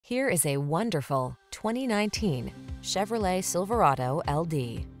Here is a wonderful 2019 Chevrolet Silverado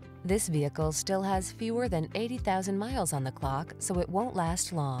LD. This vehicle still has fewer than 80,000 miles on the clock, so it won't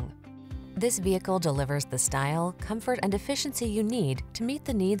last long. This vehicle delivers the style, comfort, and efficiency you need to meet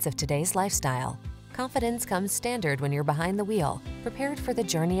the needs of today's lifestyle. Confidence comes standard when you're behind the wheel, prepared for the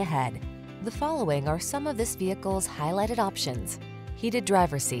journey ahead. The following are some of this vehicle's highlighted options: heated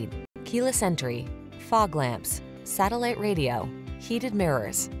driver's seat, keyless entry, fog lamps, satellite radio, heated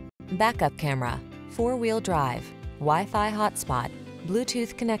mirrors, backup camera, four-wheel drive, Wi-Fi hotspot,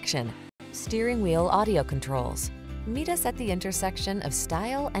 Bluetooth connection, steering wheel audio controls. Meet us at the intersection of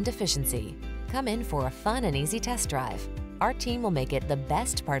style and efficiency. Come in for a fun and easy test drive. Our team will make it the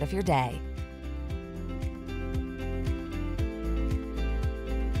best part of your day.